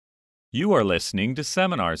You are listening to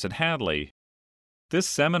Seminars at Hadley. This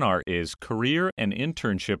seminar is Career and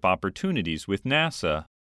Internship Opportunities with NASA,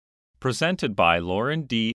 presented by Lauren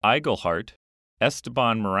D. Eigelhart,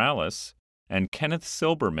 Esteban Morales, and Kenneth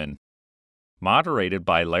Silberman, moderated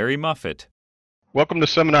by Larry Muffett. Welcome to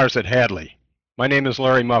Seminars at Hadley. My name is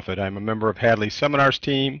Larry Muffett. I'm a member of Hadley's Seminars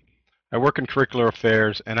team. I work in curricular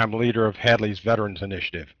affairs, and I'm leader of Hadley's Veterans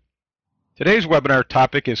Initiative. Today's webinar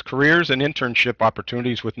topic is Careers and Internship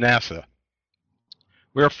Opportunities with NASA.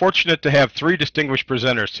 We are fortunate to have three distinguished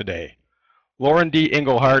presenters today. Lauren D.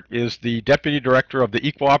 Eigelhart is the Deputy Director of the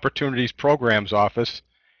Equal Opportunities Programs Office,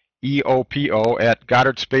 EOPO, at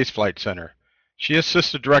Goddard Space Flight Center. She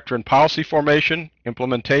assists the Director in policy formation,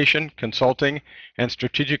 implementation, consulting, and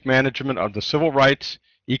strategic management of the civil rights,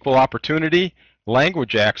 equal opportunity,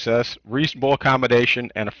 language access, reasonable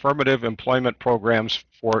accommodation, and affirmative employment programs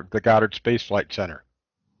for the Goddard Space Flight Center.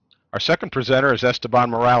 Our second presenter is Esteban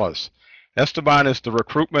Morales. Esteban is the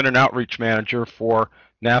Recruitment and Outreach Manager for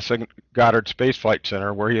NASA Goddard Space Flight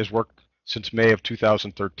Center, where he has worked since May of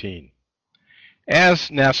 2013. As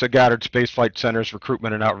NASA Goddard Space Flight Center's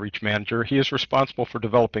Recruitment and Outreach Manager, he is responsible for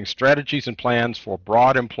developing strategies and plans for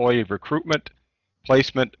broad employee recruitment,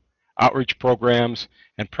 placement, outreach programs,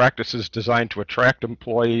 and practices designed to attract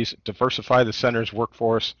employees, diversify the center's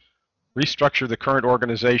workforce, restructure the current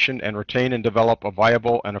organization, and retain and develop a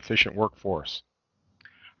viable and efficient workforce.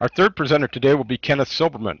 Our third presenter today will be Kenneth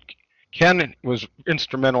Silberman. Ken was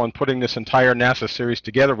instrumental in putting this entire NASA series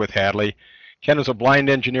together with Hadley. Ken is a blind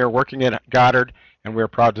engineer working at Goddard, and we are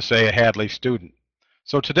proud to say a Hadley student.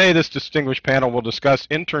 So today this distinguished panel will discuss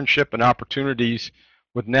internship and opportunities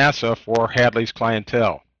with NASA for Hadley's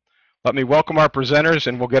clientele. Let me welcome our presenters,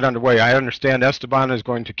 and we'll get underway. I understand Esteban is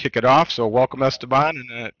going to kick it off, so welcome, Esteban,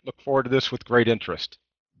 and I look forward to this with great interest.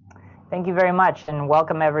 Thank you very much, and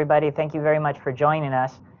welcome everybody. Thank you very much for joining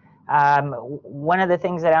us. One of the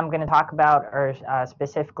things that I'm going to talk about are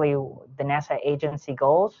specifically the NASA agency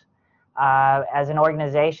goals. As an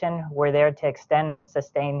organization, we're there to extend and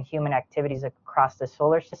sustain human activities across the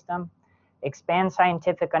solar system, expand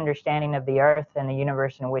scientific understanding of the Earth and the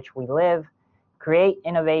universe in which we live, create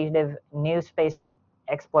innovative new space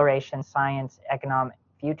exploration, science, economic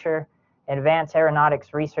future, advance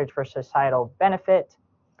aeronautics research for societal benefit,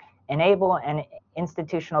 enable and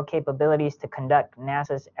institutional capabilities to conduct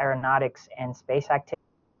NASA's aeronautics and space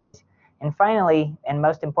activities, and finally, and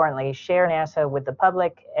most importantly, share NASA with the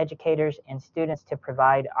public, educators, and students to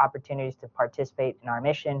provide opportunities to participate in our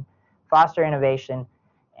mission, foster innovation,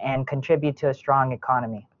 and contribute to a strong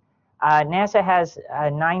economy. NASA has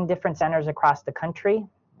 9 different centers across the country.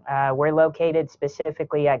 We're located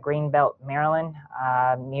specifically at Greenbelt, Maryland,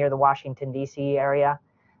 near the Washington, D.C. area.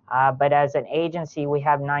 But as an agency, we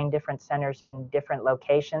have 9 different centers in different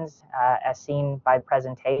locations, as seen by the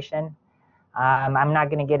presentation. I'm not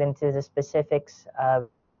going to get into the specifics of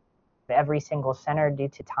every single center due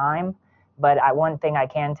to time, but one thing I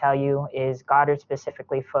can tell you is Goddard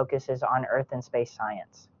specifically focuses on Earth and space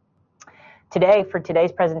science. Today, for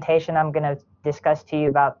today's presentation, I'm going to discuss to you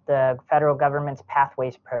about the federal government's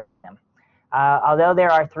Pathways program. Although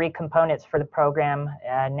there are 3 components for the program,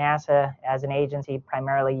 NASA as an agency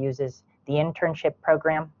primarily uses the internship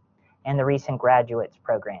program and the recent graduates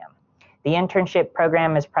program. The internship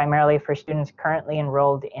program is primarily for students currently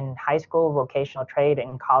enrolled in high school, vocational trade,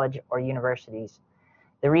 and college or universities.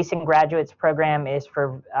 The recent graduates program is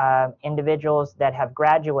for individuals that have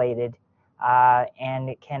graduated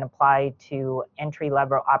and can apply to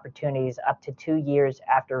entry-level opportunities up to 2 years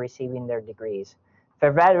after receiving their degrees.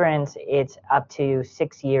 For veterans, it's up to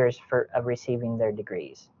 6 years of receiving their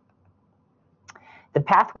degrees. The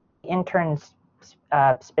pathway interns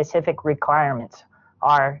specific requirements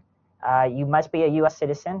are you must be a U.S.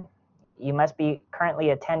 citizen, you must be currently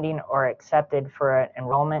attending or accepted for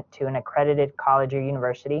enrollment to an accredited college or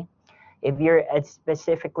university. If you're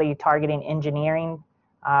specifically targeting engineering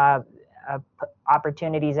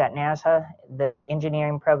opportunities at NASA, the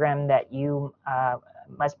engineering program that you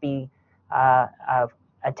must be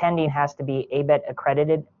attending has to be ABET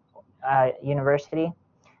accredited university.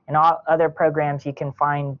 And all other programs you can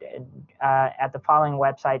find at the following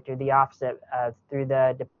website through the office through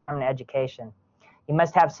the Department of Education. You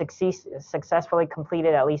must have successfully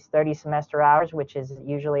completed at least 30 semester hours, which is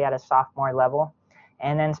usually at a sophomore level.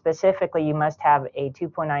 And then specifically, you must have a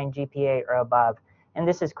 2.9 GPA or above. And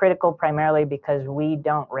this is critical primarily because we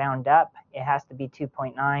don't round up. It has to be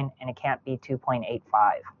 2.9 and it can't be 2.85.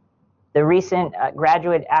 The recent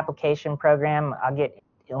graduate application program, I'll get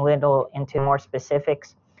a little into more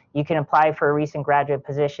specifics. You can apply for a recent graduate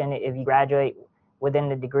position if you graduate within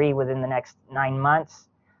the degree within the next 9 months.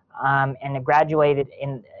 And graduated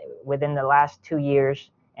within the last 2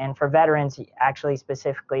 years. And for veterans, actually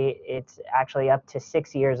specifically, it's actually up to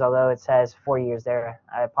 6 years, although it says 4 years there.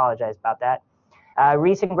 I apologize about that.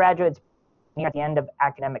 Recent graduates near the end of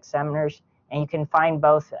academic seminars, and you can find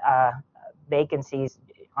both vacancies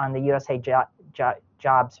on the USA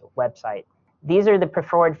Jobs website. These are the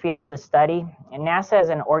preferred fields of study. And NASA as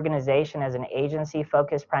an organization, as an agency,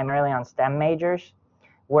 focused primarily on STEM majors.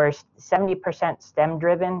 We're 70% STEM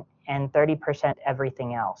driven and 30%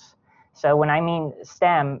 everything else. So when I mean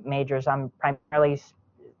STEM majors, I'm primarily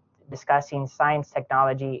discussing science,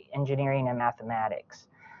 technology, engineering, and mathematics.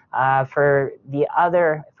 For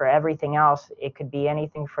everything else, it could be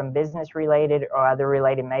anything from business related or other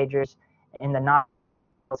related majors in the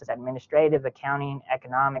administrative, accounting,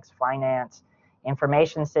 economics, finance,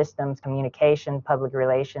 information systems, communication, public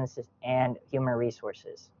relations, and human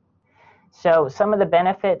resources. So some of the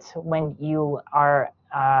benefits when you are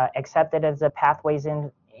accepted as a Pathways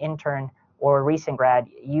intern or recent grad,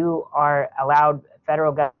 you are allowed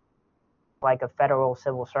federal government like a federal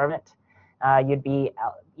civil servant. You'd be,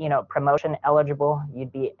 promotion eligible.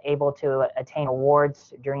 You'd be able to attain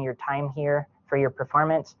awards during your time here for your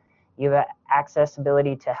performance. You have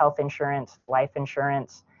accessibility to health insurance, life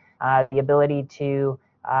insurance, the ability to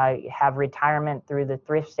have retirement through the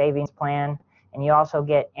thrift savings plan, and you also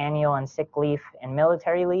get annual and sick leave and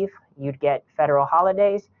military leave. You'd get federal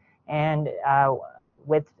holidays, and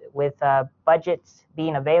with budgets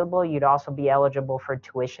being available, you'd also be eligible for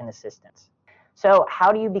tuition assistance. So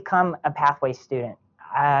how do you become a Pathways student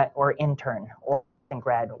or intern or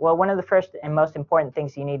grad? Well, one of the first and most important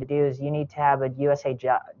things you need to do is you need to have a USA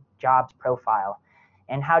Jobs profile.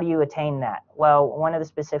 And how do you attain that? Well, one of the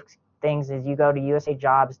specific things is you go to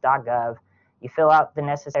usajobs.gov, you fill out the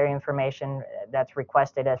necessary information that's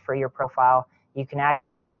requested for your profile. You can add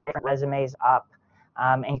different resumes up,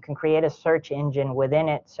 and you can create a search engine within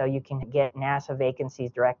it so you can get NASA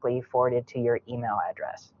vacancies directly forwarded to your email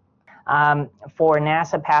address. For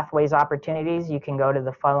NASA Pathways opportunities, you can go to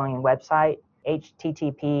the following website,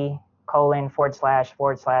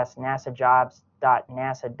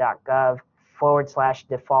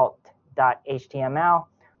 http://nasajobs.nasa.gov/default.html.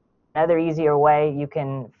 Another easier way you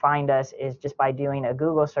can find us is just by doing a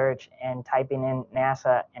Google search and typing in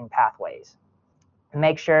NASA and Pathways.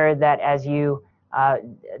 Make sure that as you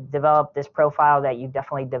develop this profile that you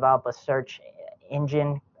definitely develop a search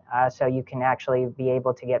engine so you can actually be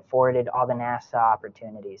able to get forwarded all the NASA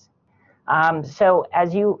opportunities. So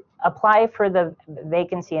as you apply for the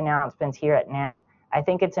vacancy announcements here at NASA, I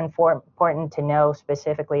think it's important to know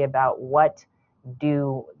specifically about what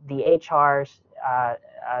do the HR's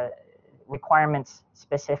requirements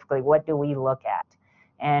specifically, what do we look at?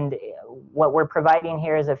 And what we're providing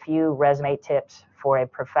here is a few resume tips for a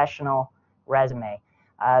professional resume.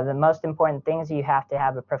 The most important things, you have to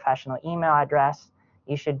have a professional email address.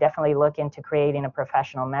 You should definitely look into creating a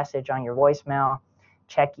professional message on your voicemail.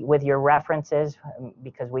 Check with your references,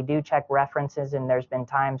 because we do check references, and there's been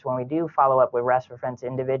times when we do follow up with reference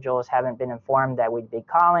individuals haven't been informed that we'd be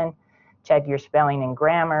calling. Check your spelling and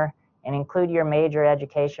grammar, and include your major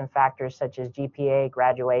education factors such as GPA,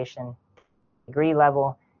 graduation, degree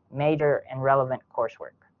level, major, and relevant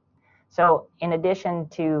coursework. So in addition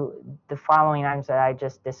to the following items that I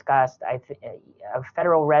just discussed, a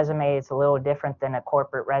federal resume is a little different than a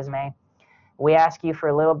corporate resume. We ask you for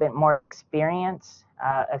a little bit more experience.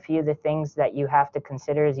 A few of the things that you have to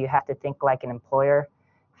consider is you have to think like an employer.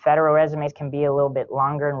 Federal resumes can be a little bit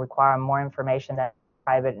longer and require more information than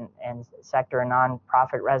private and sector and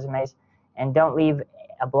nonprofit resumes. And don't leave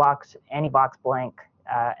any box blank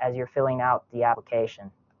as you're filling out the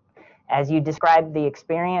application. As you describe the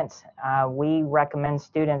experience, we recommend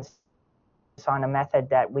students on a method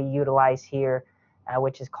that we utilize here,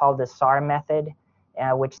 which is called the SAR method,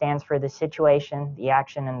 which stands for the situation, the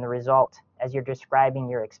action, and the result as you're describing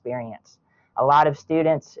your experience. A lot of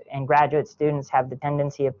students and graduate students have the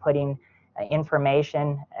tendency of putting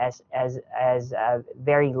information as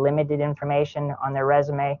very limited information on their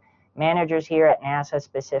resume. Managers here at NASA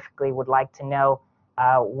specifically would like to know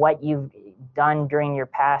what you've done during your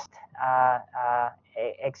past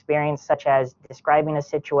experience, such as describing a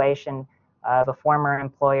situation of a former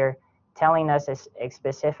employer, telling us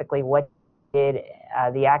specifically what you did,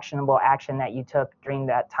 the actionable action that you took during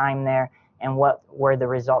that time there, and what were the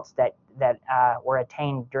results that were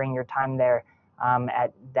attained during your time there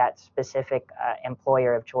at that specific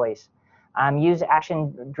employer of choice. Use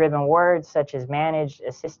action-driven words such as managed,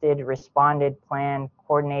 assisted, responded, planned,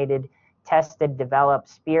 coordinated, tested, developed,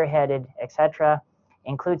 spearheaded, etc.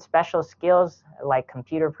 Include special skills like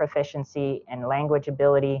computer proficiency and language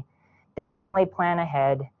ability. Definitely plan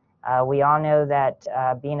ahead. We all know that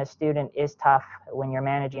being a student is tough when you're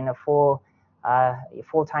managing a full-time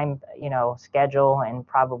schedule and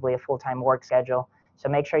probably a full-time work schedule. So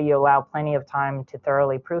make sure you allow plenty of time to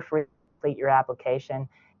thoroughly proofread your application.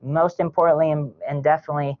 Most importantly and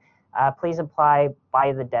definitely, please apply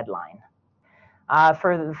by the deadline.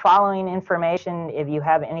 For the following information, if you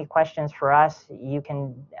have any questions for us, you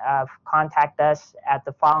can contact us at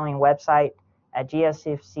the following website at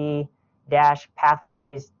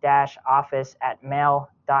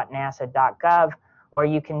gsfc-pathways-office@mail.nasa.gov, or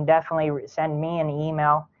you can definitely send me an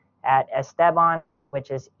email at Esteban, which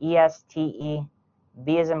is ESTE,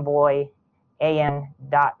 B as in boy,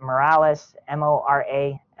 AN.Morales,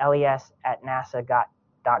 MORALES,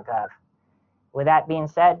 @nasa.gov. With that being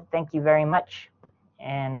said, thank you very much.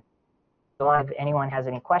 And if anyone has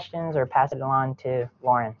any questions, or pass it along to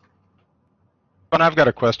Lauren. And I've got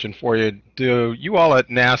a question for you. Do you all at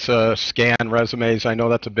NASA scan resumes? I know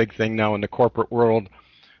that's a big thing now in the corporate world,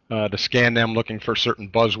 to scan them looking for certain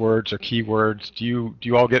buzzwords or keywords. Do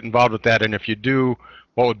you all get involved with that? And if you do,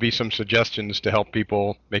 what would be some suggestions to help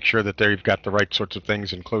people make sure that they've got the right sorts of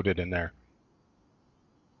things included in there?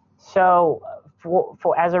 So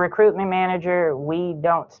as a recruitment manager, we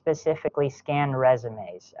don't specifically scan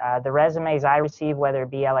resumes. The resumes I receive, whether it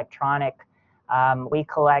be electronic, we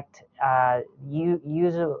collect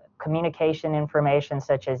user communication information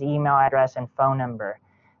such as email address and phone number.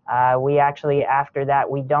 We actually, after that,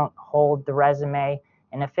 we don't hold the resume.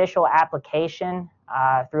 An official application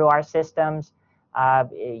through our systems,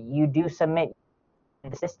 you do submit.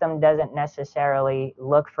 The system doesn't necessarily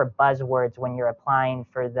look for buzzwords when you're applying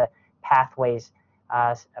for the Pathways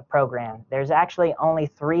program. There's actually only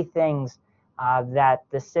 3 things that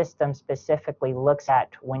the system specifically looks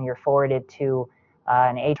at when you're forwarded to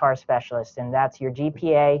an HR specialist, and that's your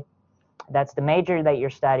GPA, that's the major that you're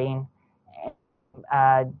studying,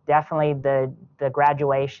 definitely the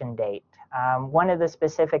graduation date. One of the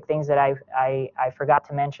specific things that I forgot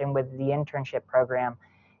to mention with the internship program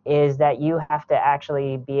is that you have to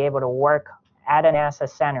actually be able to work at a NASA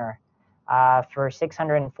center for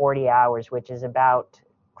 640 hours, which is about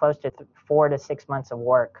close to 4 to 6 months of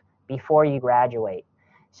work before you graduate.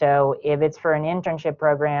 So if it's for an internship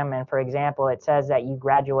program, and for example, it says that you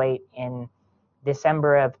graduate in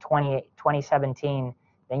December of 2017,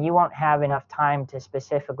 then you won't have enough time to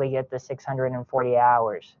specifically get the 640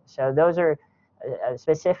 hours. So those are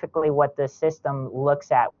specifically what the system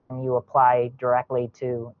looks at when you apply directly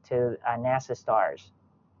to NASA stars.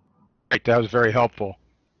 Right, that was very helpful.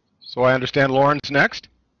 So I understand Lauren's next?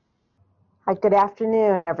 Hi, good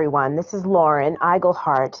afternoon, everyone. This is Lauren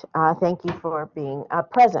Eigelhart. Thank you for being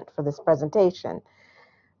present for this presentation.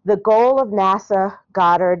 The goal of NASA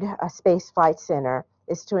Goddard Space Flight Center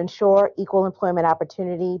is to ensure equal employment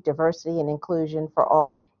opportunity, diversity, and inclusion for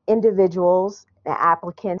all individuals,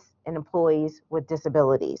 applicants, and employees with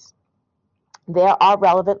disabilities. There are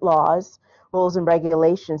relevant laws, rules, and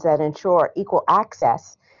regulations that ensure equal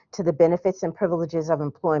access to the benefits and privileges of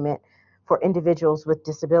employment for individuals with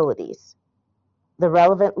disabilities. The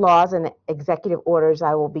relevant laws and executive orders,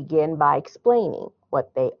 I will begin by explaining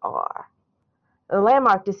what they are. The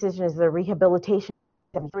landmark decision is the Rehabilitation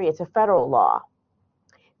 73. It's a federal law.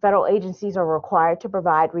 Federal agencies are required to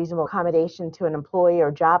provide reasonable accommodation to an employee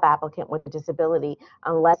or job applicant with a disability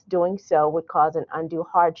unless doing so would cause an undue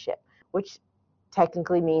hardship, which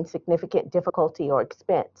technically means significant difficulty or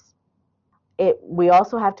expense. We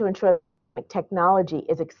also have to ensure that technology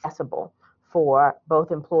is accessible for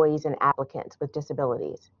both employees and applicants with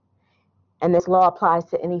disabilities. And this law applies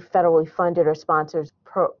to any federally funded or sponsored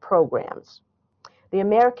programs. The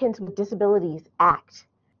Americans with Disabilities Act,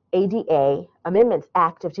 ADA, Amendments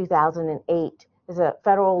Act of 2008, is a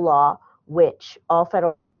federal law which all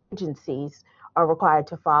federal agencies are required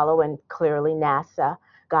to follow, and clearly NASA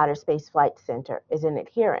Goddard Space Flight Center is in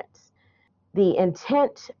adherence. The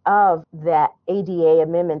intent of that ADA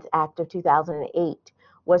Amendments Act of 2008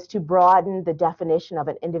 was to broaden the definition of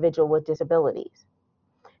an individual with disabilities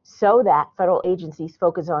so that federal agencies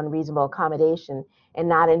focus on reasonable accommodation and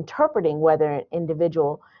not interpreting whether an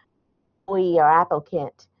individual employee or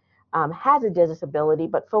applicant has a disability,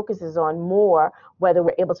 but focuses on more whether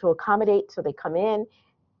we're able to accommodate so they come in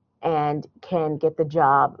and can get the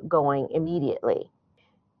job going immediately.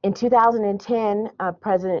 In 2010,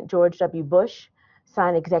 President George W. Bush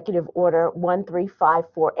signed Executive Order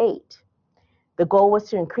 13548. The goal was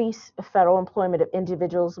to increase federal employment of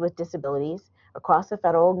individuals with disabilities across the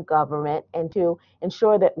federal government and to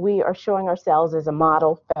ensure that we are showing ourselves as a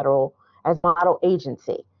model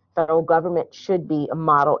agency. Federal government should be a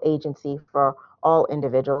model agency for all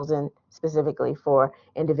individuals and specifically for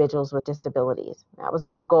individuals with disabilities. That was the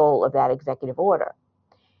goal of that executive order.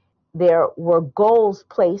 There were goals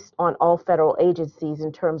placed on all federal agencies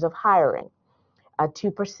in terms of hiring.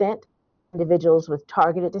 2% individuals with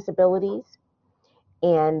targeted disabilities,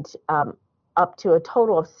 and up to a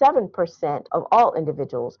total of 7% of all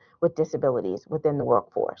individuals with disabilities within the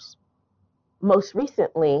workforce. Most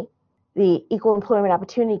recently, the Equal Employment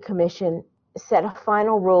Opportunity Commission set a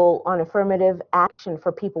final rule on affirmative action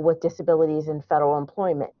for people with disabilities in federal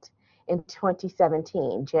employment in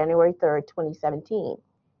 2017, January 3rd, 2017.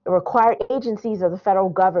 It required agencies of the federal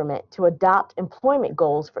government to adopt employment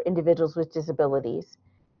goals for individuals with disabilities,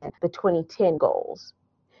 the 2010 goals.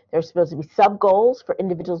 There's supposed to be sub-goals for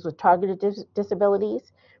individuals with targeted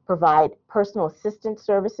disabilities, provide personal assistance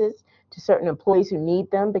services to certain employees who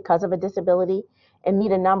need them because of a disability, and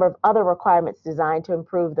meet a number of other requirements designed to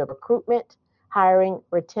improve the recruitment, hiring,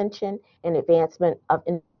 retention, and advancement of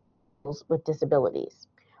individuals with disabilities.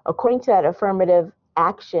 According to that affirmative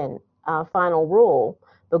action final rule,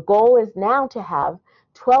 the goal is now to have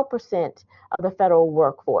 12% of the federal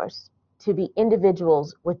workforce to be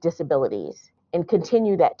individuals with disabilities and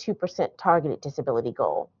continue that 2% targeted disability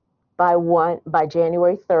goal. By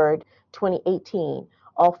January 3rd, 2018,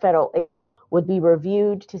 all federal agencies would be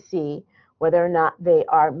reviewed to see whether or not they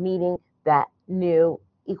are meeting that new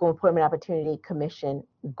Equal Employment Opportunity Commission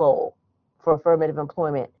goal for affirmative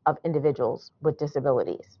employment of individuals with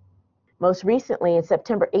disabilities. Most recently, in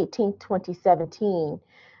September 18, 2017,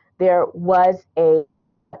 there was a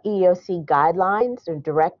EEOC guidelines or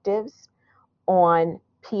directives on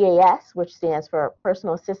PAS, which stands for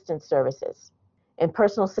Personal Assistance Services. And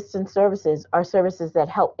personal assistance services are services that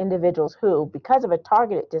help individuals who, because of a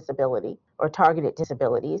targeted disability or targeted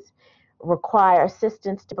disabilities, require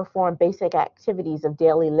assistance to perform basic activities of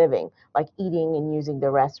daily living, like eating and using the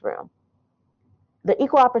restroom. The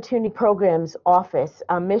Equal Opportunity Programs Office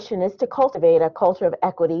mission is to cultivate a culture of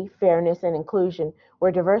equity, fairness, and inclusion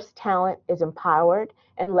where diverse talent is empowered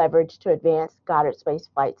and leveraged to advance Goddard Space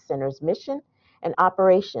Flight Center's mission and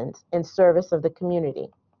operations in service of the community.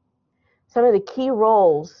 Some of the key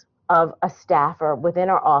roles of a staffer within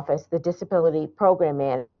our office, the Disability Program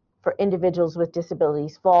Manager for individuals with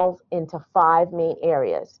disabilities, falls into 5 main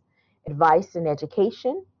areas: advice and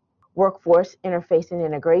education, workforce interface and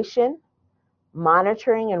integration,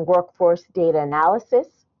 monitoring and workforce data analysis,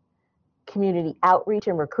 community outreach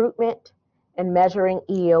and recruitment, and measuring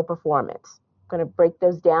EEO performance. I'm going to break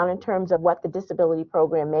those down in terms of what the Disability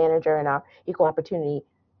Program Manager in our Equal Opportunity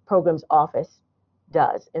Programs Office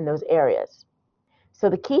does in those areas. So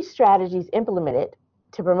the key strategies implemented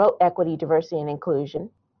to promote equity, diversity, and inclusion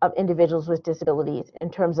of individuals with disabilities in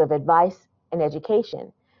terms of advice and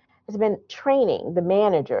education has been training the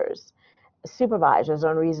managers, supervisors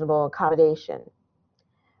on reasonable accommodation.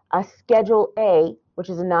 A Schedule A, which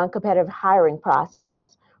is a non-competitive hiring process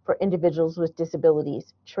for individuals with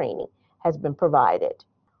disabilities training, has been provided.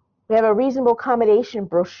 We have a reasonable accommodation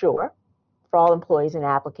brochure for all employees and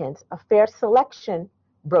applicants, a fair selection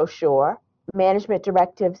brochure, Management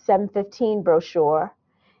Directive 715 brochure,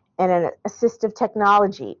 and an assistive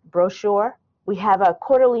technology brochure. We have a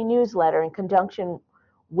quarterly newsletter in conjunction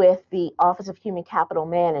with the Office of Human Capital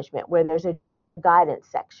Management, where there's a guidance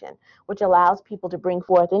section, which allows people to bring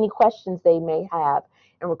forth any questions they may have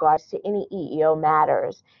in regards to any EEO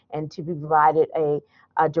matters and to be provided a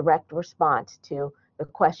direct response to the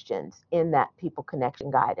questions in that People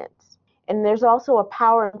Connection guidance. And there's also a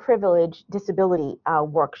Power and Privilege Disability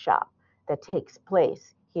workshop that takes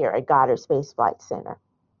place here at Goddard Space Flight Center.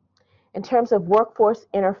 In terms of workforce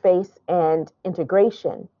interface and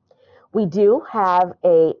integration, we do have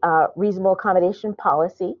a reasonable accommodation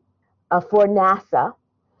policy for NASA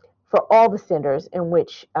for all the centers in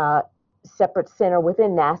which separate center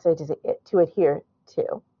within NASA to adhere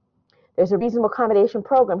to. There's a reasonable accommodation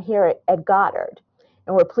program here at Goddard,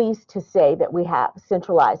 and we're pleased to say that we have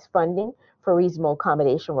centralized funding for reasonable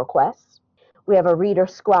accommodation requests. We have a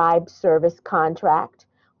reader-scribe service contract.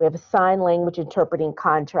 We have a sign language interpreting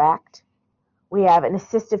contract. We have an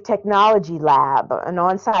assistive technology lab, an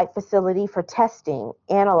on-site facility for testing,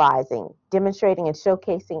 analyzing, demonstrating, and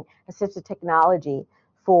showcasing assistive technology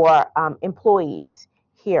for employees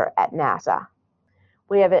here at NASA.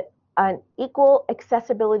 We have an Equal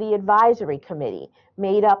Accessibility Advisory Committee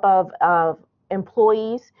made up of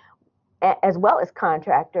employees as well as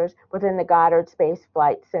contractors within the Goddard Space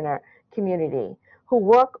Flight Center community who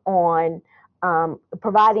work on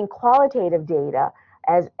providing qualitative data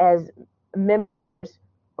as members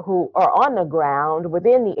who are on the ground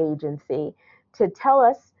within the agency to tell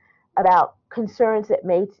us about concerns that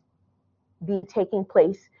may be taking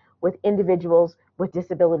place with individuals with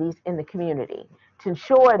disabilities in the community to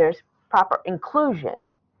ensure there's proper inclusion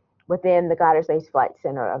within the Goddard Space Flight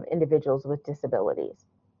Center of individuals with disabilities.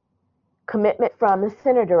 Commitment from the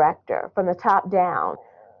center director, from the top down.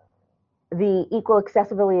 The Equal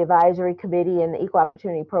Accessibility Advisory Committee and the Equal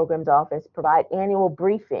Opportunity Programs Office provide annual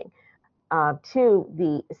briefing to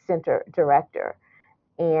the center director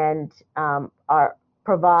and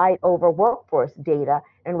provide over workforce data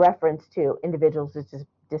in reference to individuals with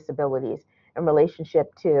disabilities in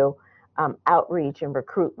relationship to outreach and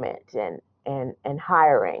recruitment and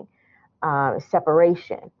hiring,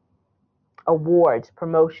 separation, awards,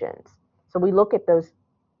 promotions. So we look at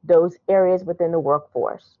those areas within the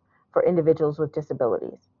workforce for individuals with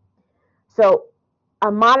disabilities. So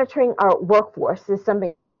monitoring our workforce is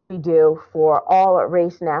something we do for all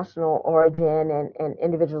race, national origin, and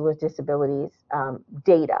individuals with disabilities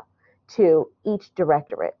data to each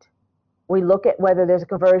directorate. We look at whether there's a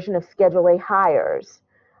conversion of Schedule A hires.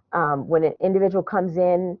 When an individual comes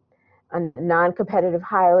in on non-competitive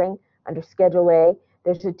hiring under Schedule A,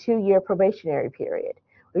 there's a 2-year probationary period.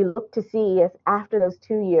 We look to see if after those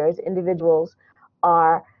 2 years, individuals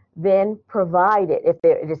are then provided, if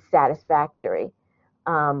it is satisfactory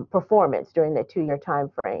performance during the 2-year time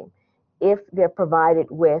frame, if they're provided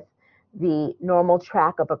with the normal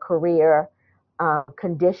track of a career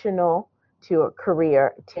conditional to a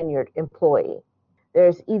career tenured employee.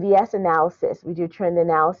 There's EVS analysis. We do trend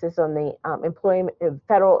analysis on the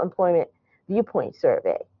Federal Employment Viewpoint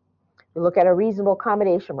Survey. We look at a reasonable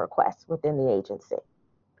accommodation request within the agency.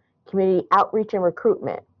 Community outreach and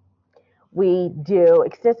recruitment. We do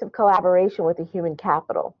extensive collaboration with the human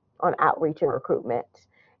capital on outreach and recruitment,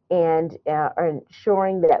 and are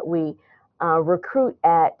ensuring that we recruit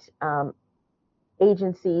at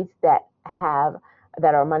agencies that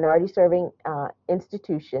are minority serving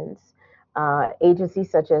institutions, agencies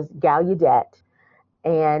such as Gallaudet,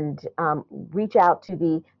 and reach out to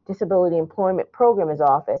the Disability Employment Programs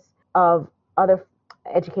Office of other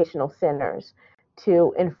educational centers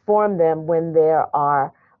to inform them when there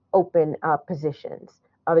are open positions,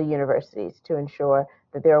 other universities, to ensure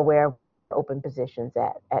that they're aware of open positions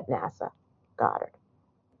at NASA Goddard.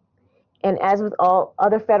 And as with all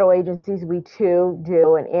other federal agencies, we too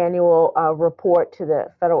do an annual report to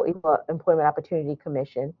the Federal Equal Employment Opportunity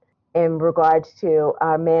Commission in regards to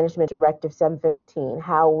our Management Directive 715,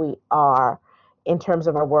 how we are in terms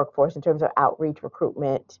of our workforce, in terms of outreach,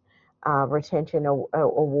 recruitment, retention,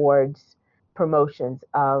 awards, promotions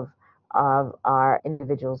of our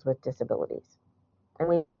individuals with disabilities. And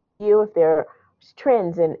we view if there are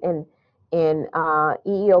trends in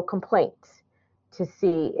EEO complaints to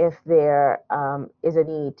see if there is a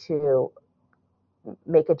need to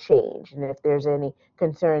make a change, and if there's any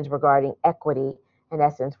concerns regarding equity, in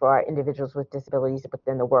essence, for our individuals with disabilities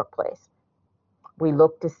within the workplace. We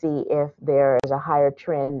look to see if there is a higher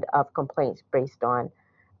trend of complaints based on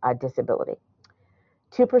disability.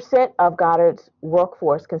 2% of Goddard's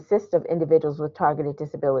workforce consists of individuals with targeted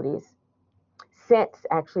disabilities since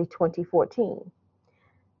actually 2014.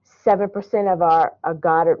 7% of our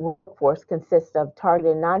Goddard workforce consists of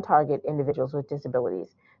targeted and non-target individuals with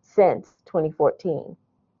disabilities since 2014.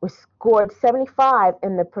 We scored 75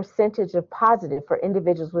 in the percentage of positive for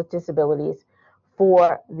individuals with disabilities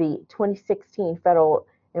for the 2016 Federal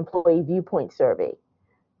Employee Viewpoint Survey,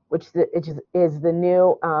 which is the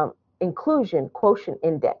new Inclusion Quotient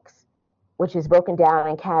Index, which is broken down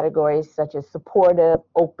in categories such as supportive,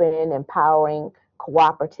 open, empowering,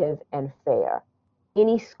 cooperative, and fair.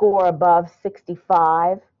 Any score above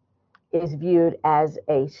 65 is viewed as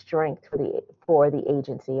a strength for the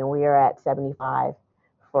agency, and we are at 75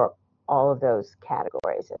 for all of those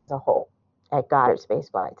categories as a whole at Goddard Space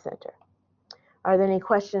Flight Center. Are there any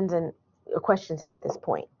questions at this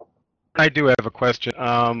point? I do have a question.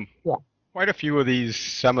 Yeah. Quite a few of these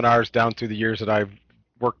seminars down through the years that I've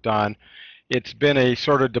worked on, it's been a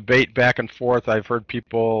sort of debate back and forth. I've heard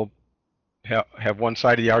people have one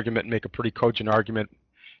side of the argument and make a pretty cogent argument,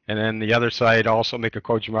 and then the other side also make a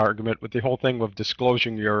cogent argument with the whole thing of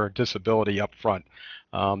disclosing your disability up front.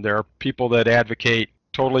 There are people that advocate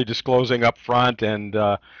totally disclosing up front and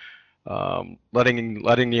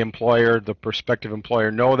letting the employer, the prospective employer,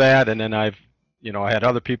 know that, and then I had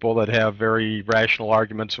other people that have very rational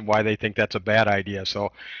arguments on why they think that's a bad idea.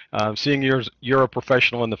 So seeing you're a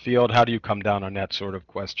professional in the field, how do you come down on that sort of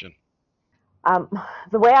question?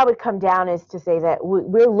 The way I would come down is to say that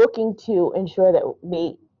we're looking to ensure that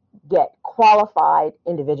we get qualified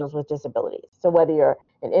individuals with disabilities. So whether you're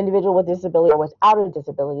an individual with disability or without a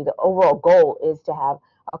disability, the overall goal is to have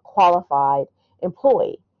a qualified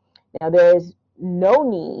employee. Now, there is no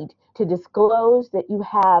need to disclose that you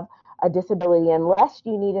have a disability unless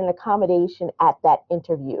you need an accommodation at that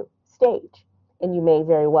interview stage. and you may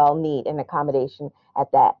very well need an accommodation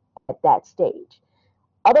at that stage.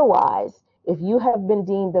 Otherwise, if you have been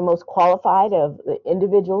deemed the most qualified of the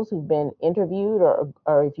individuals who've been interviewed, or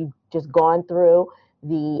if you've just gone through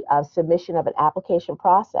the submission of an application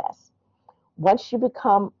process, once you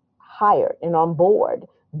become hired and on board,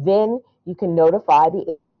 then you can notify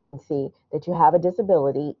the agency that you have a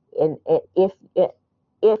disability, and if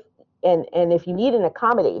you need an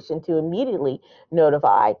accommodation, to immediately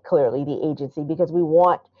notify clearly the agency, because we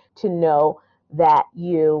want to know that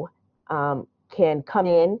you can come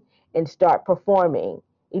in and start performing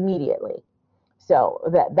immediately. So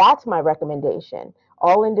that's my recommendation.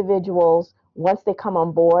 All individuals, once they come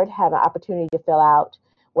on board, have an opportunity to fill out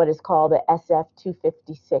what is called the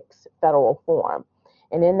SF-256 federal form.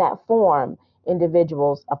 And in that form,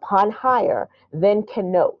 individuals, upon hire, then can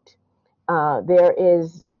note there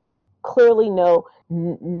is clearly no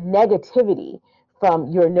negativity from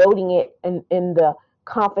your noting it in the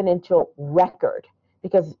confidential record,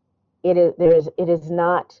 because it is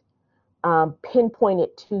not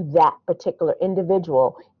pinpointed to that particular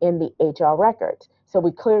individual in the HR records. So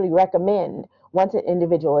we clearly recommend, once an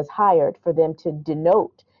individual is hired, for them to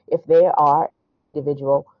denote if they are an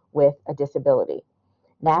individual with a disability.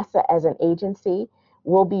 NASA as an agency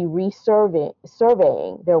will be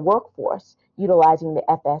surveying their workforce utilizing the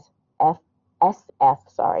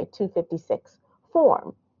SF-256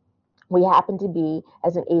 form. We happen to be,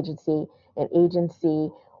 as an agency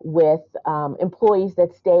with employees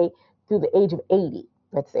that stay through the age of 80.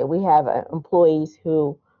 Let's say we have employees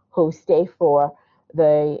who stay for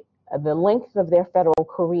the length of their federal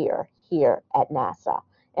career here at NASA,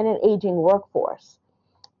 and an aging workforce.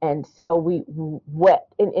 And so what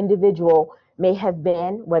an individual may have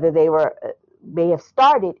been, whether they may have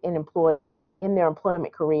started in their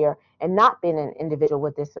employment career and not been an individual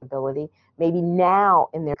with disability, maybe now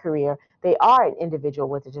in their career they are an individual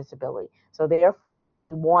with a disability. So therefore,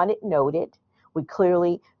 we want it noted. We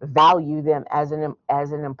clearly value them as an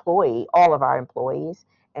employee, all of our employees,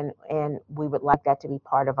 and we would like that to be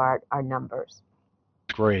part of our numbers.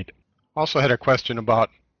 Great. Also had a question about,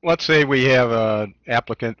 let's say we have an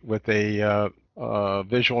applicant with a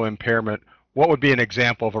visual impairment. What would be an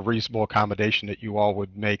example of a reasonable accommodation that you all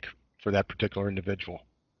would make for that particular individual?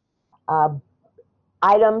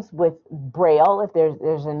 Items with Braille, if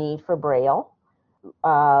there's a need for Braille.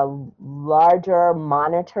 Larger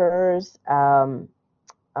monitors.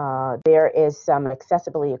 There is some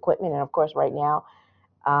accessibility equipment, and of course right now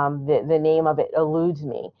the name of it eludes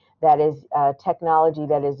me. That is technology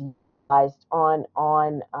that is utilized on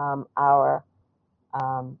our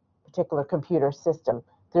particular computer system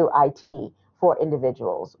through IT for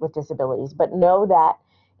individuals with disabilities. But know that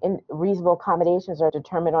reasonable accommodations are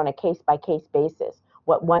determined on a case-by-case basis.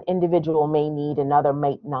 What one individual may need, another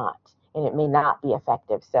may not, and it may not be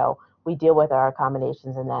effective. So we deal with our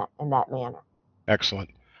accommodations in that manner.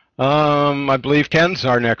 Excellent. I believe Ken's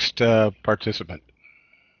our next participant.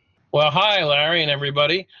 Well, hi, Larry and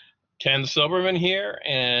everybody. Ken Silberman here,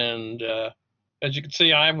 and as you can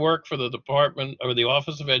see, I work for the Department or the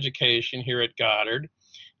Office of Education here at Goddard,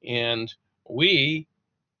 and we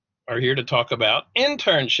are here to talk about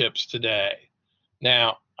internships today.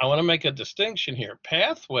 Now, I want to make a distinction here.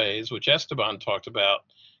 Pathways, which Esteban talked about,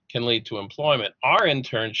 can lead to employment. Our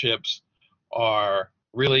internships are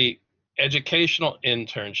really educational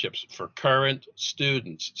internships for current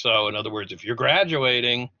students. So in other words, if you're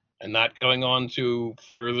graduating and not going on to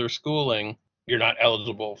further schooling, you're not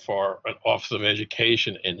eligible for an Office of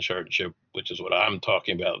Education internship, which is what I'm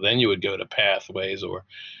talking about. Then you would go to Pathways or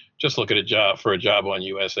just look at a job on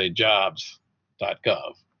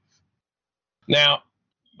usajobs.gov. Now,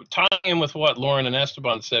 tying in with what Lauren and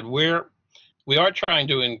Esteban said, we are trying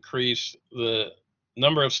to increase the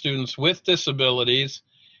number of students with disabilities.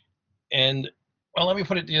 And, well, let me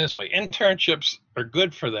put it this way. Internships are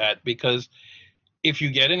good for that, because if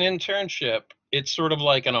you get an internship, it's sort of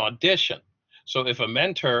like an audition. So if a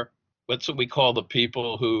mentor, that's what we call the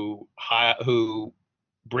people who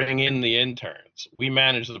bring in the interns. We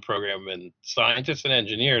manage the program, and scientists and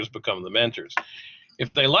engineers become the mentors.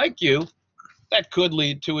 If they like you, that could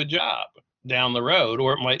lead to a job down the road,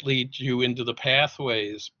 or it might lead you into the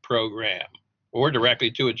Pathways program, or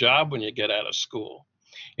directly to a job when you get out of school.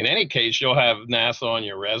 In any case, you'll have NASA on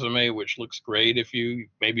your resume, which looks great if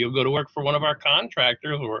maybe you'll go to work for one of our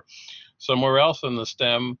contractors or somewhere else in the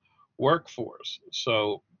STEM workforce.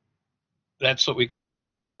 So that's what we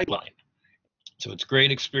guideline. So it's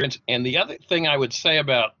great experience. And the other thing I would say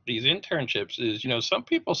about these internships is, some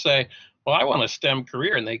people say, well, I want a STEM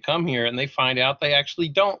career, and they come here and they find out they actually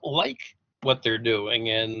don't like what they're doing,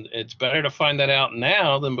 and it's better to find that out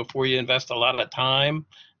now than before you invest a lot of time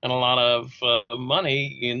and a lot of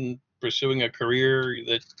money in pursuing a career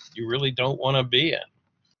that you really don't want to be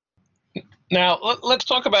in. Now, let's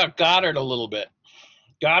talk about Goddard a little bit.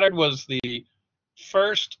 Goddard was the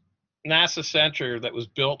first NASA center that was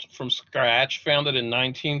built from scratch, founded in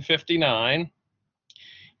 1959.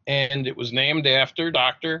 And it was named after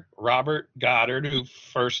Dr. Robert Goddard, who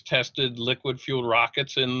first tested liquid-fueled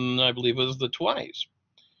rockets in, I believe it was the 20s.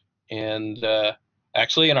 And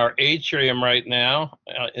actually in our atrium right now,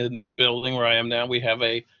 in the building where I am now, we have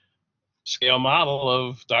a scale model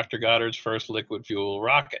of Dr. Goddard's first liquid-fuel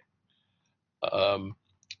rocket.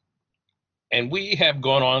 And we have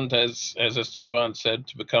gone on, as Esteban said,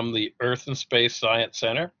 to become the Earth and Space Science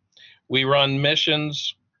Center. We run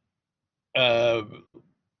missions.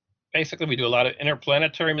 Basically, we do a lot of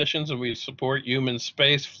interplanetary missions, and we support human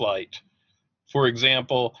space flight. For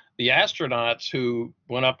example, the astronauts who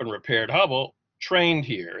went up and repaired Hubble trained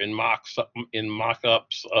here in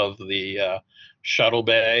mock-ups of the shuttle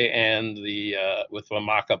bay and with a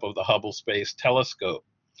mock-up of the Hubble Space Telescope.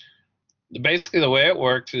 Basically, the way it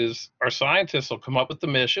works is our scientists will come up with the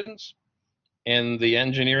missions, and the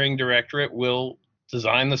engineering directorate will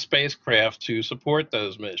design the spacecraft to support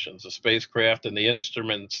those missions, the spacecraft and the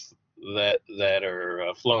instruments that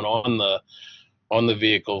are flown on the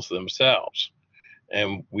vehicles themselves.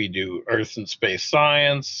 And we do Earth and space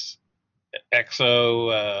science,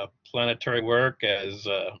 exoplanetary work, as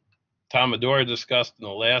Tom Medora discussed in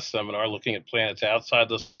the last seminar, looking at planets outside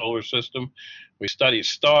the solar system. We study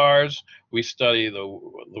stars. We study the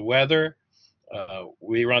weather.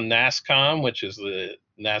 We run NASCOM, which is the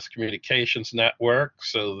NASA Communications Network.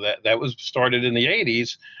 So that was started in the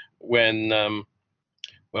 80s when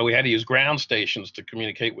we had to use ground stations to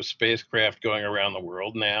communicate with spacecraft going around the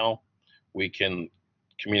world. Now we can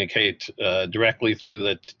communicate directly through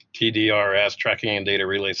the TDRS, Tracking and Data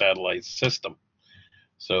Relay Satellite System.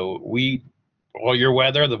 So all your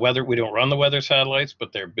weather, we don't run the weather satellites,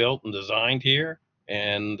 but they're built and designed here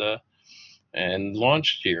and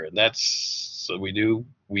launched here. So we do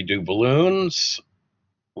balloons,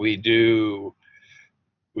 we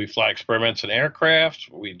fly experiments in aircraft,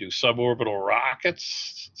 we do suborbital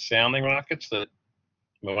rockets, sounding rockets that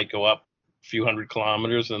might go up a few hundred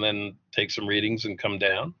kilometers and then take some readings and come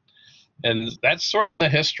down. And that's sort of the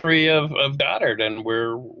history of Goddard, and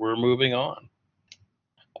we're moving on.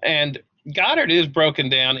 And Goddard is broken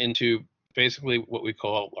down into basically what we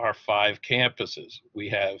call our 5 campuses. We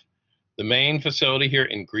have the main facility here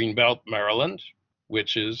in Greenbelt, Maryland,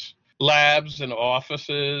 which is labs and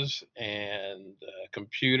offices and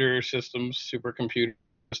computer systems, supercomputer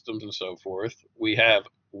systems, and so forth. We have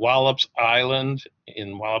Wallops Island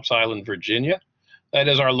in Wallops Island, Virginia. That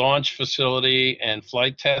is our launch facility and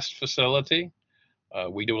flight test facility.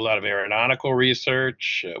 We do a lot of aeronautical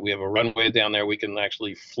research. We have a runway down there we can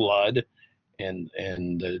actually flood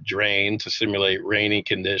and drain to simulate rainy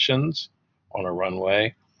conditions on a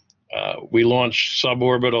runway. We launch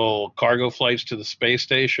suborbital cargo flights to the space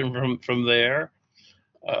station from there.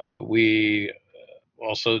 We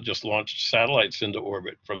also just launched satellites into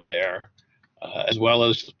orbit from there, as well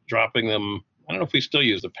as dropping them. I don't know if we still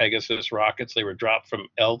use the Pegasus rockets. They were dropped from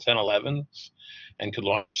L-1011s and could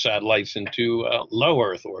launch satellites into low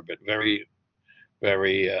Earth orbit, very,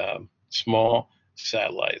 very small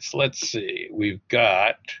satellites. Let's see. We've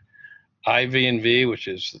got IVNV, which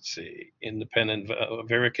is, Independent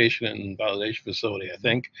Verification and Validation Facility, I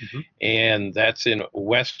think. Mm-hmm. And that's in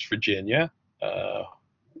West Virginia.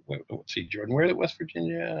 Let's see, Jordan, where is it, West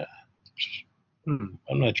Virginia? I'm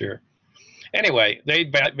not sure. Anyway, they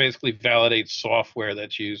basically validate software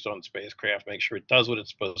that's used on spacecraft, make sure it does what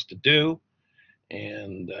it's supposed to do,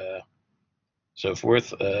 and so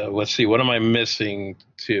forth. Let's see, what am I missing?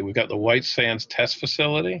 We've got the White Sands Test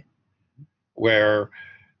Facility, where,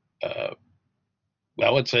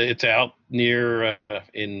 it's out near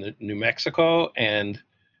in New Mexico, and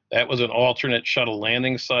that was an alternate shuttle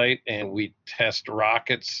landing site, and we test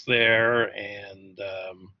rockets there, and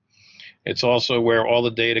it's also where all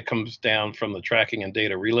the data comes down from the Tracking and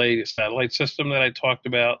Data Relay Satellite System that I talked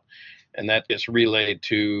about, and that gets relayed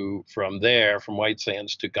from White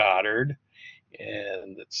Sands to Goddard.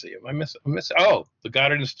 And let's see, am I missing? Oh, the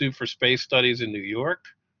Goddard Institute for Space Studies in New York,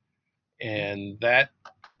 and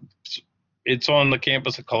it's on the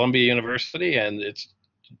campus of Columbia University, and it's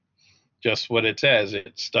just what it says.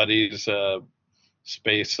 It studies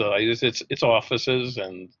space. It's offices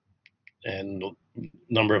and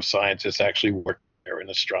number of scientists actually work there in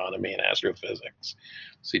astronomy and astrophysics.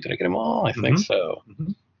 See, did I get them all? I think so.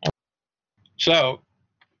 Mm-hmm. So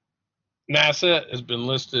NASA has been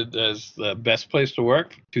listed as the best place to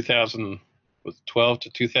work, 2012 to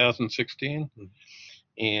 2016,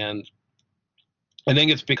 and I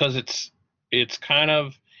think it's because it's kind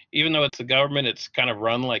of, even though it's the government, it's kind of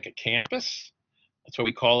run like a campus. That's what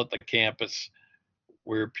we call it, the campus,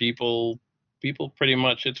 where people pretty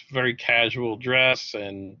much, it's very casual dress,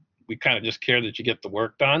 and we kind of just care that you get the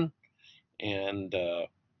work done. And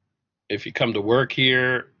if you come to work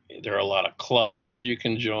here, there are a lot of clubs you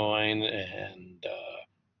can join, and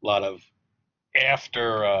a lot of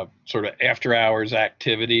sort of after hours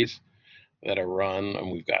activities that are run.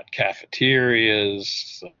 And we've got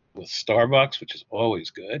cafeterias with Starbucks, which is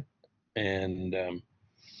always good, and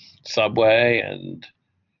Subway, and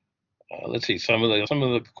let's see, some of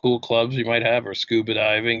the cool clubs you might have are scuba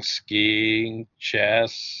diving, skiing,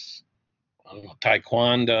 chess,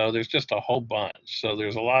 taekwondo. There's just a whole bunch. So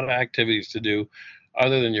there's a lot of activities to do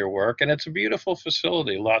other than your work, and it's a beautiful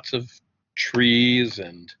facility. Lots of trees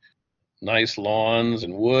and nice lawns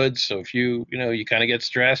and woods. So if you kind of get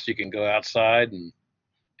stressed, you can go outside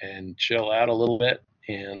and chill out a little bit.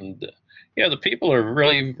 And yeah, the people are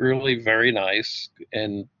really, really very nice,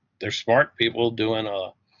 and they're smart people doing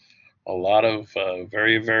a lot of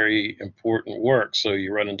very, very important work. So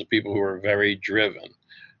you run into people who are very driven.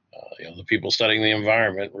 The people studying the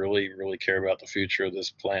environment really, really care about the future of this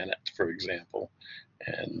planet, for example.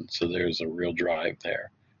 And so there's a real drive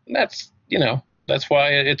there. And that's why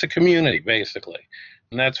it's a community, basically.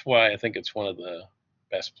 And that's why I think it's one of the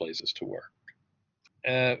best places to work.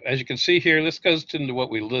 As you can see here, this goes into what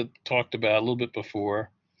we talked about a little bit before.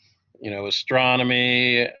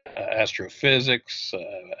 Astronomy, astrophysics,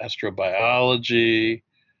 astrobiology,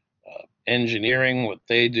 engineering, what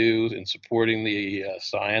they do in supporting the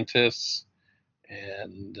scientists,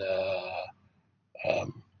 and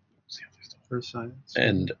Earth science.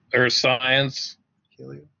 And earth science.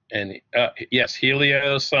 Helio. And yes,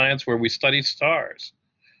 helioscience, where we study stars.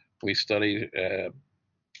 We study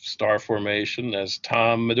star formation, as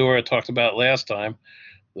Tom Medora talked about last time,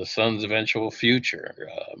 the sun's eventual future.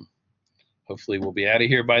 Hopefully we'll be out of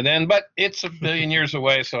here by then, but it's a billion years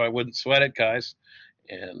away, so I wouldn't sweat it, guys.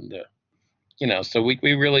 And so we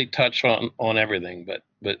really touch on everything, but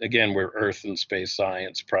again, we're Earth and space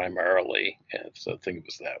science primarily, and so think of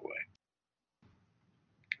us that way.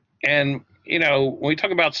 And when we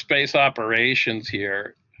talk about space operations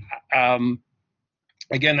here,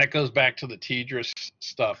 again, that goes back to the TDRS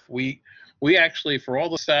stuff. We actually, for all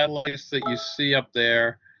the satellites that you see up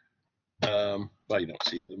there, well, you don't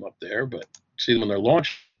see them up there, but see them when they're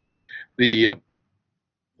launched. The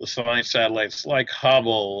science satellites like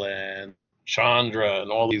Hubble and Chandra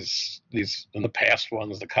and all these in the past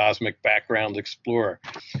ones, the Cosmic Background Explorer,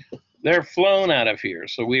 they're flown out of here.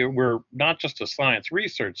 So we're not just a science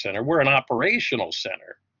research center, we're an operational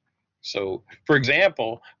center. So, for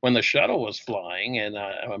example, when the shuttle was flying, and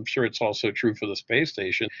I'm sure it's also true for the space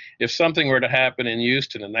station, if something were to happen in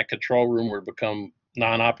Houston and that control room were to become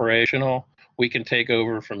non-operational, we can take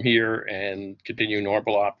over from here and continue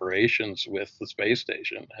normal operations with the space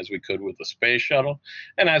station, as we could with the space shuttle,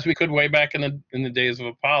 and as we could way back in the days of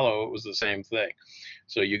Apollo. It was the same thing.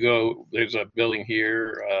 So you go, there's a building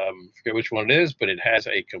here, I forget which one it is, but it has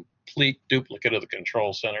a complete duplicate of the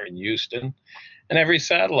control center in Houston. And every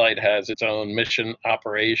satellite has its own mission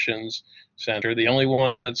operations center. The only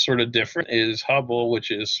one that's sort of different is Hubble,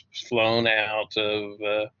 which is flown out of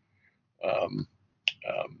the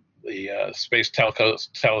Space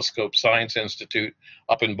Telescope Science Institute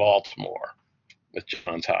up in Baltimore with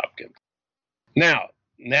Johns Hopkins. Now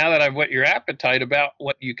that I've whet your appetite about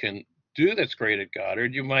what you can do that's great at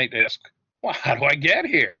Goddard, you might ask, well, how do I get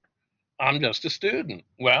here? I'm just a student.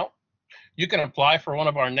 Well, you can apply for one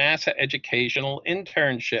of our NASA educational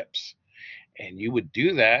internships. And you would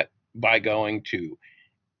do that by going to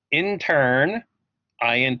intern.nasa.gov,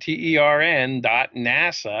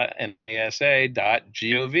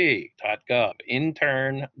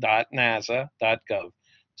 intern.nasa.gov,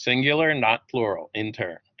 singular, not plural,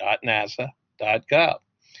 intern.nasa.gov.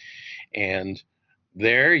 And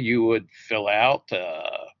there you would fill out,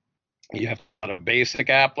 you have a basic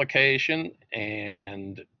application, and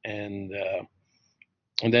then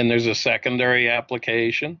there's a secondary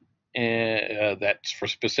application that's for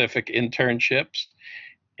specific internships,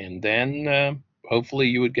 and then hopefully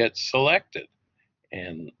you would get selected.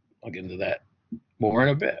 And I'll get into that more in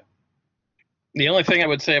a bit. The only thing I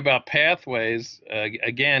would say about Pathways,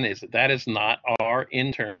 again, is that is not our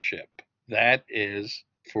internship. That is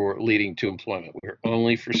for leading to employment. We're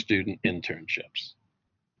only for student internships.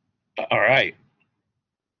 All right.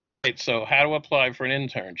 So how to apply for an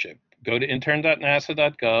internship? go to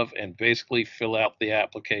intern.nasa.gov and basically fill out the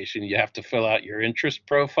application. You have to fill out your interest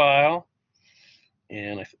profile.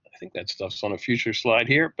 And I think that stuff's on a future slide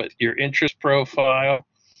here, but your interest profile,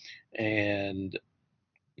 and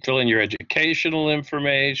fill in your educational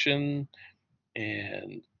information,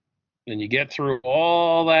 and then you get through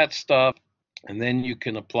all that stuff, and then you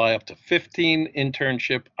can apply up to 15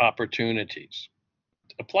 internship opportunities.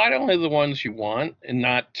 Apply to only the ones you want and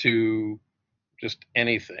not to just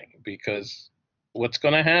anything, because what's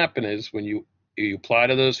going to happen is when you apply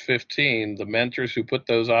to those 15, the mentors who put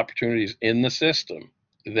those opportunities in the system,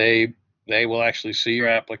 they will actually see your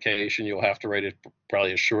application. You'll have to write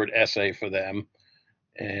probably a short essay for them,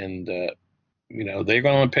 and they're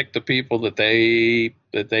going to pick the people that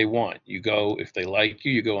they want. You go, if they like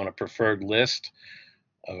you go on a preferred list.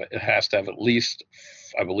 It has to have at least,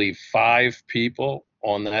 I believe, 5 people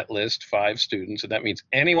on that list, 5 students, and that means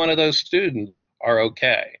any one of those students are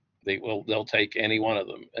okay. They'll take any one of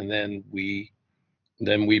them, and then we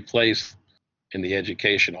place in the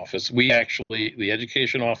education office. The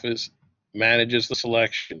education office manages the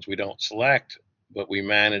selections. We don't select, but we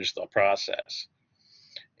manage the process.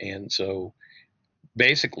 And so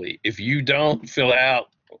basically, if you don't fill out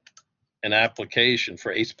an application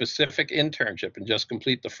for a specific internship and just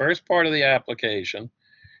complete the first part of the application,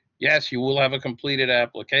 yes, you will have a completed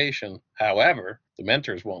application. However, the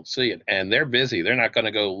mentors won't see it, and they're busy. They're not going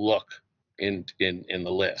to go look in the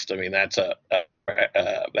list. I mean, that's a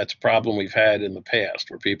problem we've had in the past,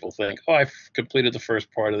 where people think, oh, I've completed the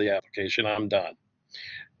first part of the application, I'm done.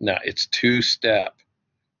 No, it's 2-step,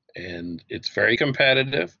 and it's very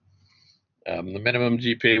competitive. The minimum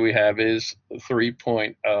GPA we have is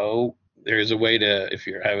 3.0. There is a way to, if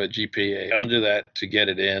you have a GPA under that, to get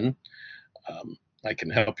it in. I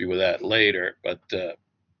can help you with that later, but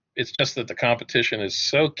it's just that the competition is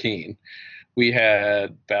so keen. We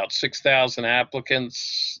had about 6,000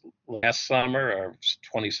 applicants last summer, or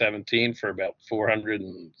 2017, for about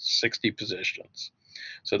 460 positions.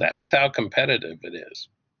 So that's how competitive it is.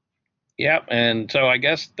 Yeah, and so I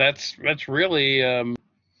guess that's really,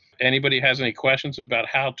 anybody has any questions about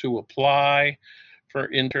how to apply for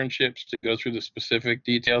internships, to go through the specific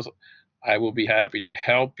details, I will be happy to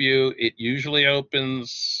help you. It usually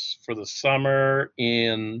opens for the summer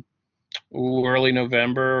in early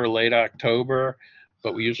November or late October,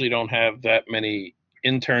 but we usually don't have that many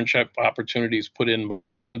internship opportunities put in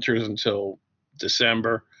winters until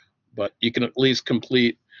December. But you can at least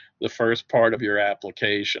complete the first part of your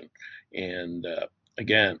application. And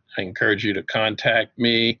again, I encourage you to contact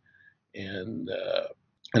me, and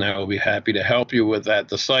I will be happy to help you with that.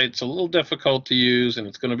 The site's a little difficult to use, and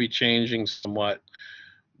it's going to be changing somewhat,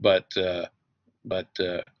 but it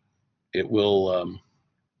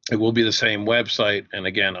will be the same website. And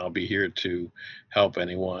again, I'll be here to help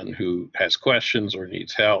anyone who has questions or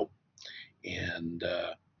needs help. And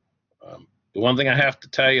the one thing I have to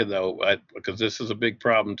tell you, though, because this is a big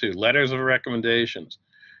problem too, letters of recommendations.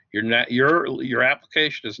 Your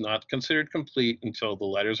application is not considered complete until the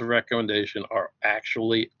letters of recommendation are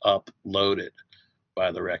actually uploaded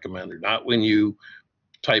by the recommender, not when you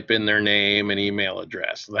type in their name and email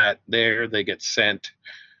address. They get sent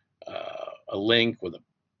a link with a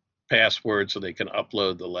password so they can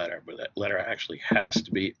upload the letter, but that letter actually has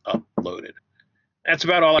to be uploaded. That's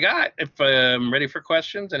about all I got. If I'm ready for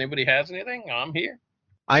questions, anybody has anything, I'm here.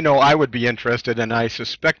 I know I would be interested, and I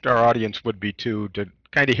suspect our audience would be too, to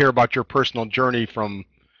kind of hear about your personal journey from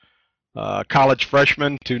college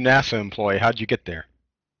freshman to NASA employee. How'd you get there?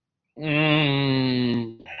 How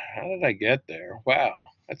did I get there? Wow,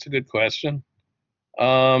 that's a good question.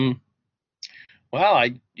 Well,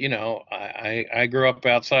 I grew up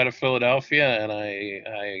outside of Philadelphia, and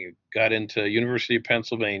I got into University of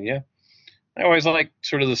Pennsylvania. I always liked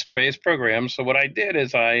sort of the space program, so what I did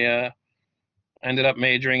is I ended up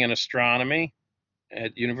majoring in astronomy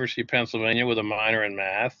at University of Pennsylvania with a minor in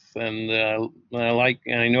math, and I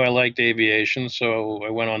knew I liked aviation, so I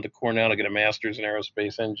went on to Cornell to get a master's in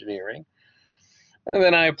aerospace engineering. And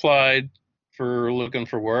then I applied looking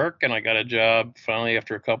for work, and I got a job finally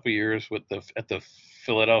after a couple of years at the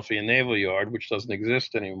Philadelphia Naval Yard, which doesn't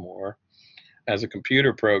exist anymore, as a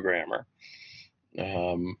computer programmer.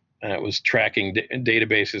 And it was tracking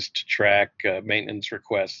databases to track maintenance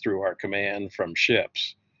requests through our command from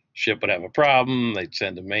ships. Ship would have a problem, they'd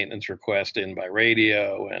send a maintenance request in by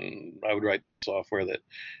radio, and I would write software that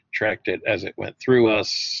tracked it as it went through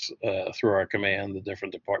us, through our command, the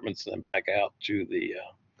different departments, and then back out to the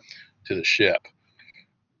ship.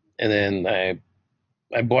 And then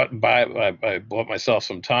I bought myself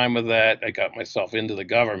some time with that. I got myself into the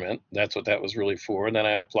government. That's what that was really for. And then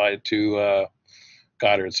I applied to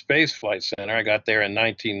Goddard Space Flight Center. I got there in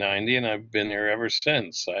 1990, and I've been there ever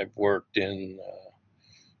since. I've worked as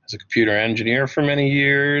a computer engineer for many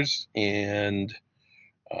years, and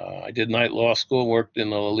I did night law school, worked in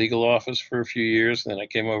the legal office for a few years. Then I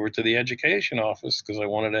came over to the education office because I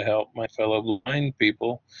wanted to help my fellow blind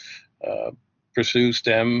people pursue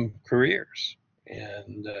STEM careers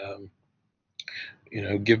and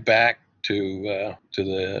give back to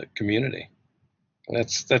the community.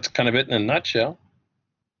 That's kind of it in a nutshell.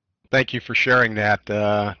 Thank you for sharing that.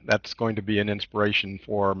 That's going to be an inspiration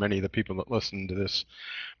for many of the people that listen to this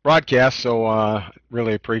broadcast, so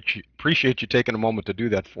really appreciate you taking a moment to do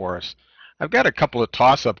that for us. I've got a couple of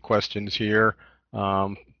toss-up questions here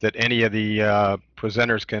that any of the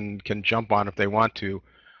presenters can jump on if they want to.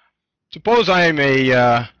 Suppose I am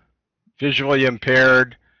a visually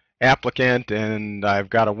impaired applicant and I've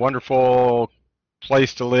got a wonderful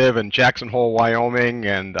place to live in Jackson Hole, Wyoming,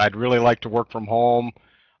 and I'd really like to work from home.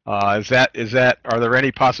 Are there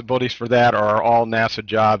any possibilities for that, or are all NASA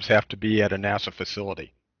jobs have to be at a NASA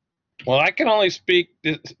facility? Well, I can only speak,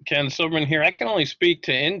 Ken Silverman here, I can only speak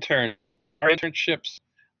to internships.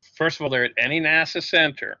 First of all, they're at any NASA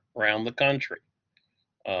center around the country.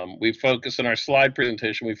 We focus in our slide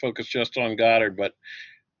presentation, we focus just on Goddard, but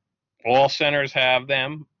all centers have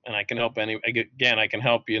them, and I can help I can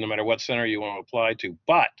help you no matter what center you want to apply to,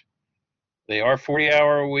 but they are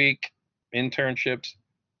 40-hour-a-week internships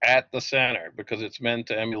at the center because it's meant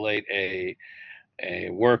to emulate a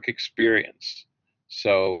work experience.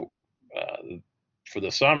 So for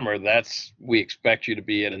the summer, we expect you to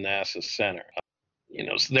be at a NASA center.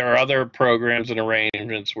 So there are other programs and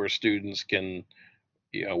arrangements where students can,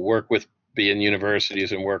 be in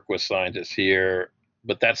universities and work with scientists here,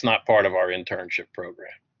 but that's not part of our internship program.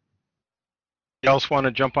 Anybody else want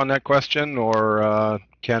to jump on that question, or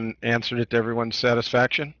can answer it to everyone's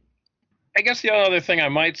satisfaction? I guess the other thing I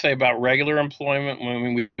might say about regular employment,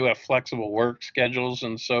 we do have flexible work schedules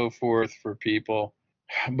and so forth for people,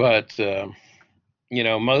 but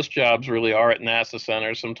most jobs really are at NASA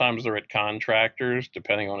centers. Sometimes they're at contractors,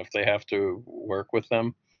 depending on if they have to work with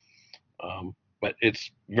them. But it's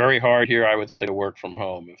very hard here, I would say, to work from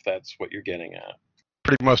home, if that's what you're getting at.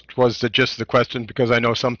 Pretty much was just the question, because I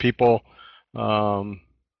know some people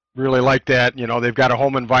really like that. They've got a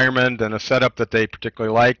home environment and a setup that they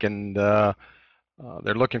particularly like, and they're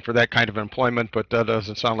looking for that kind of employment, but that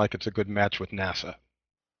doesn't sound like it's a good match with NASA.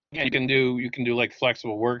 Yeah, you can do like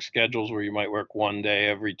flexible work schedules where you might work one day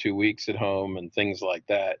every 2 weeks at home and things like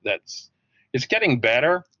that. It's getting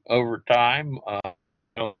better over time.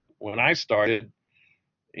 When I started,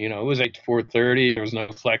 it was 8 to 4:30. There was no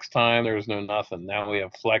flex time. There was no nothing. Now we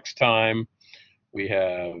have flex time. We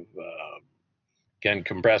have again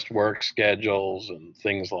compressed work schedules and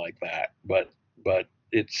things like that. But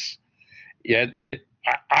it's I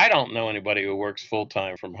don't know anybody who works full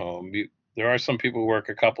time from home. There are some people who work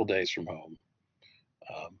a couple days from home,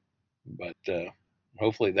 but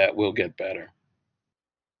hopefully that will get better.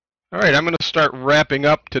 All right, I'm going to start wrapping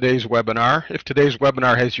up today's webinar. If today's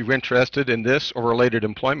webinar has you interested in this or related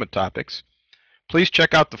employment topics, please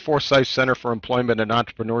check out the Forsyth Center for Employment and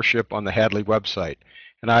Entrepreneurship on the Hadley website,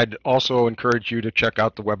 and I'd also encourage you to check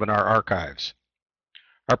out the webinar archives.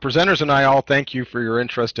 Our presenters and I all thank you for your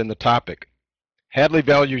interest in the topic. Hadley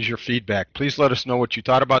values your feedback. Please let us know what you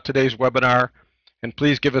thought about today's webinar, and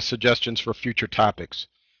please give us suggestions for future topics.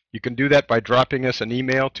 You can do that by dropping us an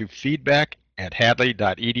email to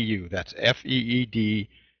feedback@hadley.edu. That's FEEDBACK,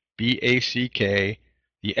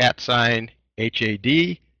 the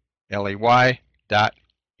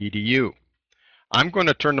 @HADLEY.edu. I'm going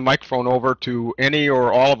to turn the microphone over to any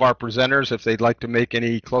or all of our presenters if they'd like to make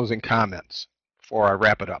any closing comments before I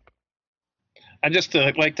wrap it up. I'd just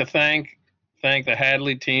like to thank the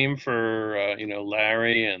Hadley team for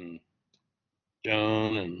Larry and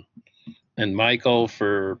Joan and Michael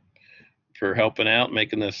for helping out,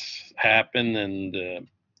 making this happen, and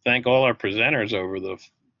thank all our presenters over the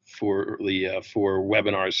four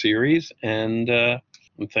webinar series, and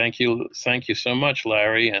thank you so much,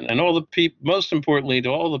 Larry, and all the people. Most importantly, to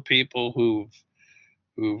all the people who've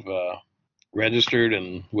registered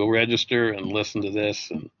and will register and listen to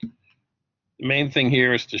this. And the main thing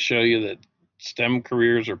here is to show you that STEM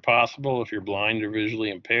careers are possible if you're blind or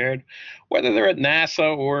visually impaired, whether they're at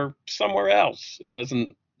NASA or somewhere else.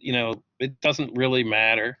 It doesn't really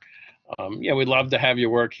matter. We'd love to have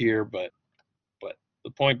you work here, but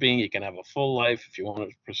the point being, you can have a full life. If you want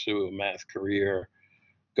to pursue a math career,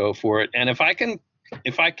 go for it. And if I can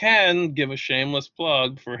give a shameless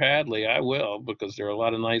plug for Hadley, I will, because there are a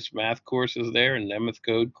lot of nice math courses there and Nemeth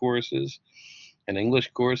code courses and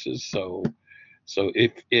English courses. So So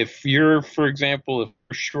if you're, for example, if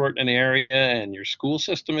you're short in an area and your school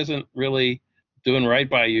system isn't really doing right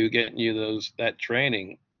by you, getting you that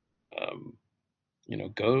training, you know,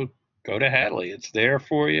 go to Hadley. It's there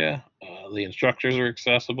for you. The instructors are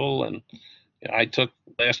accessible, and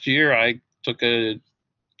last year I took a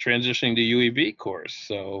transitioning to UEB course,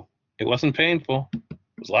 so it wasn't painful. It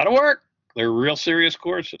was a lot of work. They're real serious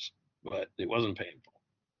courses, but it wasn't painful.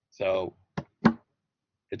 So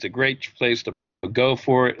it's a great place to go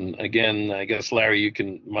for it. And again, I guess, Larry,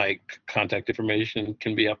 my contact information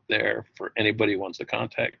can be up there for anybody who wants to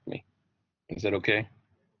contact me. Is that okay?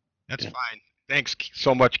 That's fine. Thanks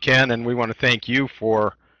so much, Ken, and we want to thank you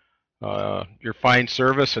for your fine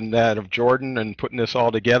service and that of Jordan and putting this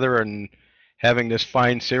all together and having this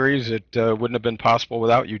fine series. It wouldn't have been possible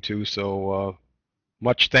without you two, so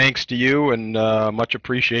much thanks to you and much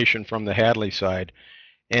appreciation from the Hadley side.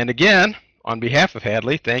 And again, on behalf of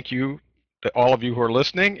Hadley, thank you to all of you who are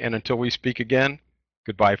listening, and until we speak again,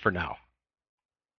 goodbye for now.